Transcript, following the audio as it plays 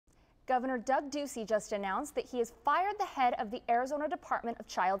Governor Doug Ducey just announced that he has fired the head of the Arizona Department of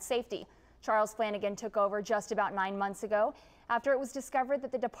Child Safety. Charles Flannigan took over just about 9 months ago after it was discovered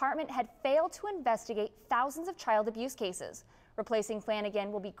that the department had failed to investigate thousands of child abuse cases. Replacing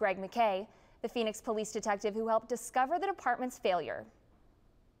Flannigan will be McKay, the Phoenix police detective who helped discover the department's failure.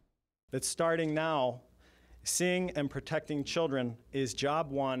 That starting now, seeing and protecting children is job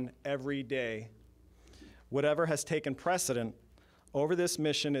one every day. Whatever has taken precedent over this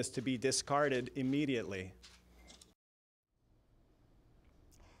mission is to be discarded immediately.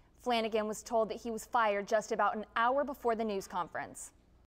 Flannigan was told that he was fired just about an hour before the news conference.